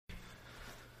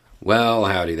Well,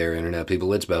 howdy there, Internet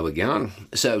people. It's Bo again.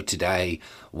 So, today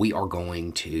we are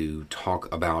going to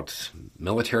talk about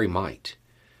military might.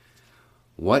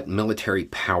 What military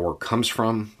power comes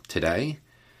from today,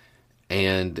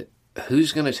 and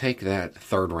who's going to take that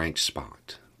third ranked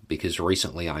spot? Because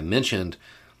recently I mentioned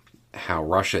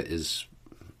how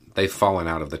they've fallen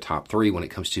out of the top three when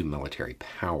it comes to military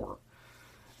power.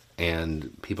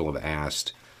 And people have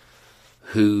asked,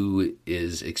 who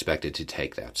is expected to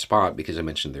take that spot, because I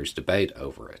mentioned there's debate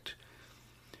over it.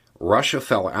 Russia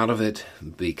fell out of it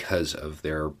because of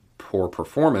their poor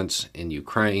performance in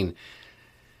Ukraine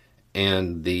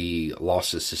and the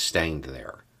losses sustained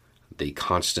there, the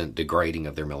constant degrading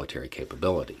of their military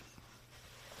capability.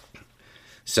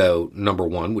 So number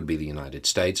one would be the United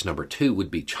States. Number two would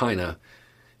be China.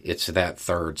 It's that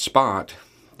third spot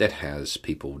that has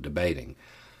people debating.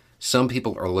 Some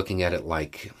people are looking at it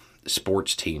like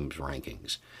sports teams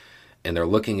rankings, and they're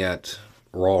looking at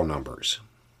raw numbers,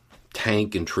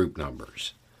 tank and troop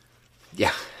numbers.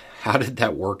 Yeah, how did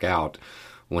that work out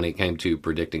when it came to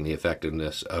predicting the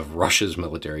effectiveness of Russia's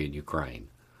military in Ukraine?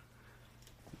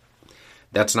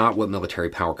 That's not what military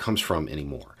power comes from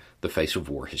anymore. The face of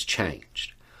war has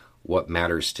changed. What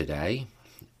matters today?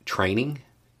 Training,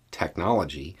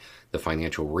 technology, the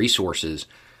financial resources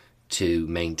to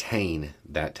maintain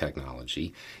that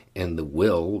technology, and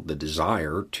the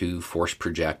desire to force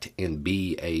project and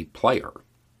be a player.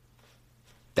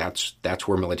 That's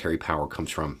where military power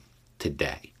comes from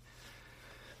today.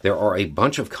 There are a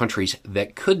bunch of countries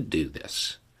that could do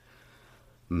this.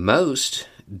 Most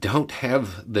don't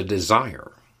have the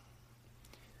desire.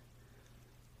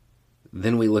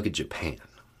 Then we look at Japan.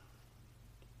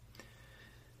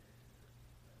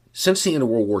 Since the end of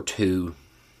World War II,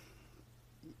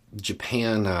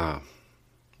 Japan,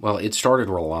 it started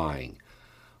relying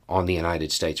on the United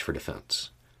States for defense.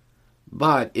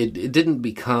 But it didn't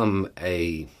become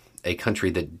a country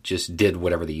that just did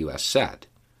whatever the U.S. said.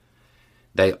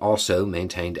 They also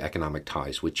maintained economic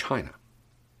ties with China.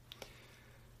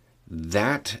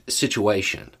 That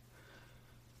situation,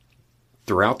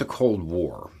 throughout the Cold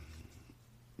War,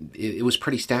 it was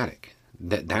pretty static.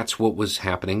 That's what was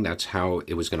happening. That's how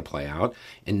it was going to play out.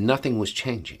 And nothing was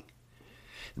changing.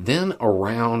 Then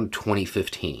around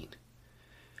 2015,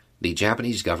 the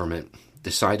Japanese government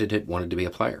decided it wanted to be a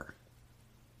player.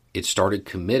 It started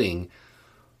committing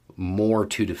more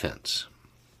to defense.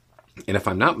 And if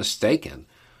I'm not mistaken,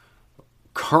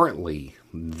 currently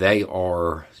they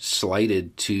are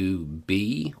slated to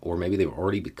be, or maybe they've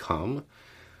already become,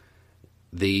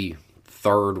 the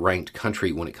third-ranked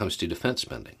country when it comes to defense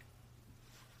spending.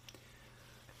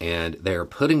 And they're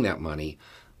putting that money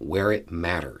where it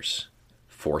matters.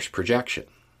 Force projection.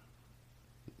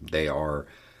 They are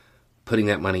putting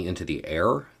that money into the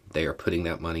air. They are putting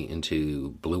that money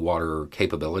into blue water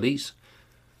capabilities.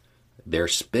 They're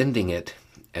spending it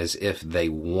as if they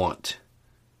want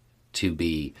to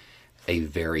be a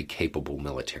very capable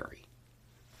military.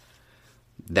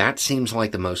 That seems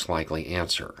like the most likely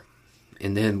answer.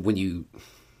 And then when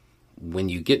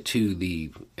you get to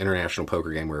the international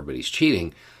poker game where everybody's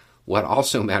cheating, what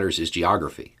also matters is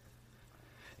geography.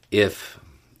 If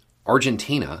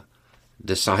Argentina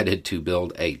decided to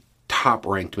build a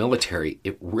top-ranked military,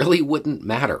 it really wouldn't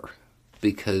matter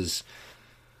because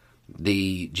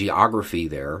the geography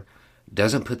there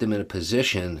doesn't put them in a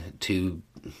position to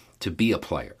be a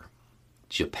player.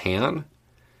 Japan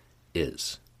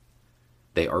is.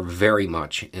 They are very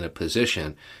much in a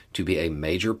position to be a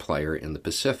major player in the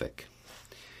Pacific.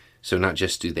 So not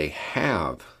just do they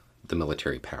have the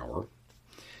military power,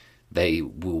 they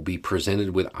will be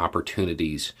presented with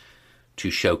opportunities to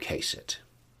showcase it,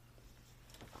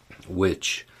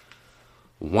 which,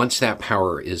 once that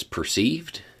power is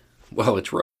perceived, well,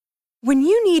 it's real. When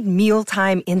you need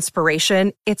mealtime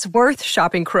inspiration, it's worth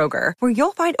shopping Kroger, where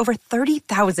you'll find over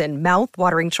 30,000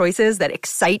 mouth-watering choices that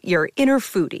excite your inner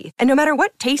foodie. And no matter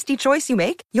what tasty choice you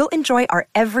make, you'll enjoy our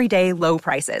everyday low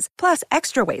prices, plus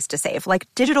extra ways to save, like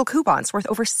digital coupons worth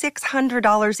over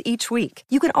 $600 each week.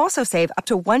 You can also save up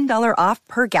to $1 off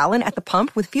per gallon at the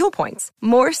pump with fuel points.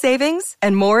 More savings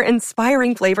and more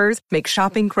inspiring flavors make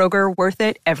shopping Kroger worth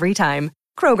it every time.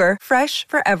 Kroger, fresh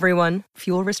for everyone.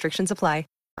 Fuel restrictions apply.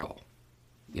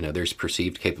 There's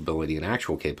perceived capability and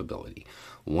actual capability.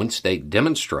 Once they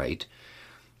demonstrate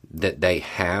that they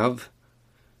have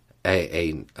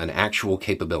an actual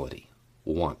capability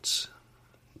once,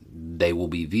 they will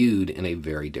be viewed in a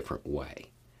very different way.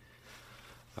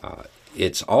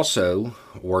 It's also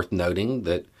worth noting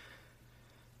that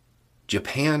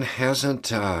Japan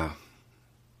hasn't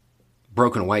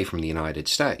broken away from the United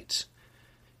States.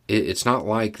 It's not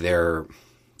like they're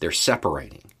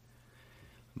separating.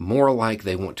 more like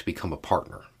they want to become a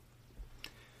partner.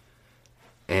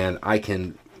 And I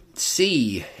can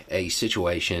see a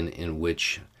situation in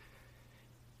which,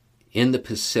 in the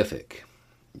Pacific,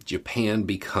 Japan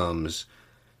becomes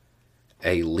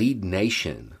a lead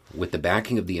nation with the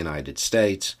backing of the United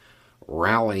States,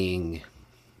 rallying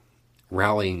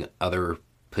other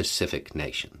Pacific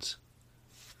nations.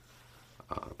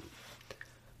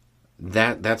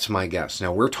 That's my guess.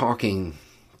 Now, we're talking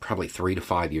probably 3 to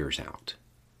 5 years out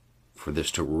for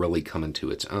this to really come into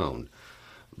its own.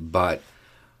 But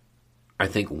I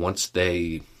think once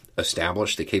they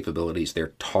establish the capabilities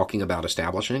they're talking about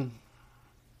establishing,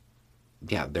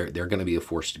 yeah, they're going to be a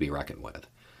force to be reckoned with.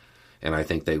 And I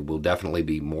think they will definitely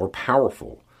be more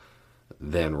powerful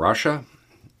than Russia,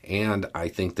 and I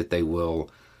think that they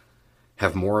will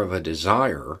have more of a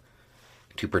desire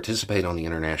to participate on the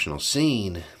international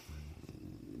scene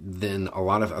than a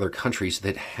lot of other countries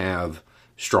that have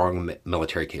strong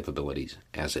military capabilities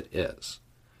as it is.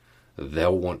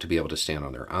 They'll want to be able to stand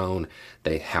on their own.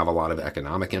 They have a lot of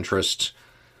economic interests.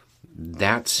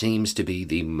 That seems to be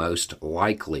the most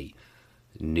likely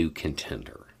new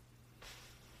contender.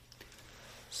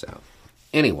 So,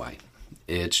 anyway,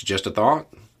 it's just a thought.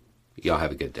 Y'all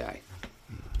have a good day.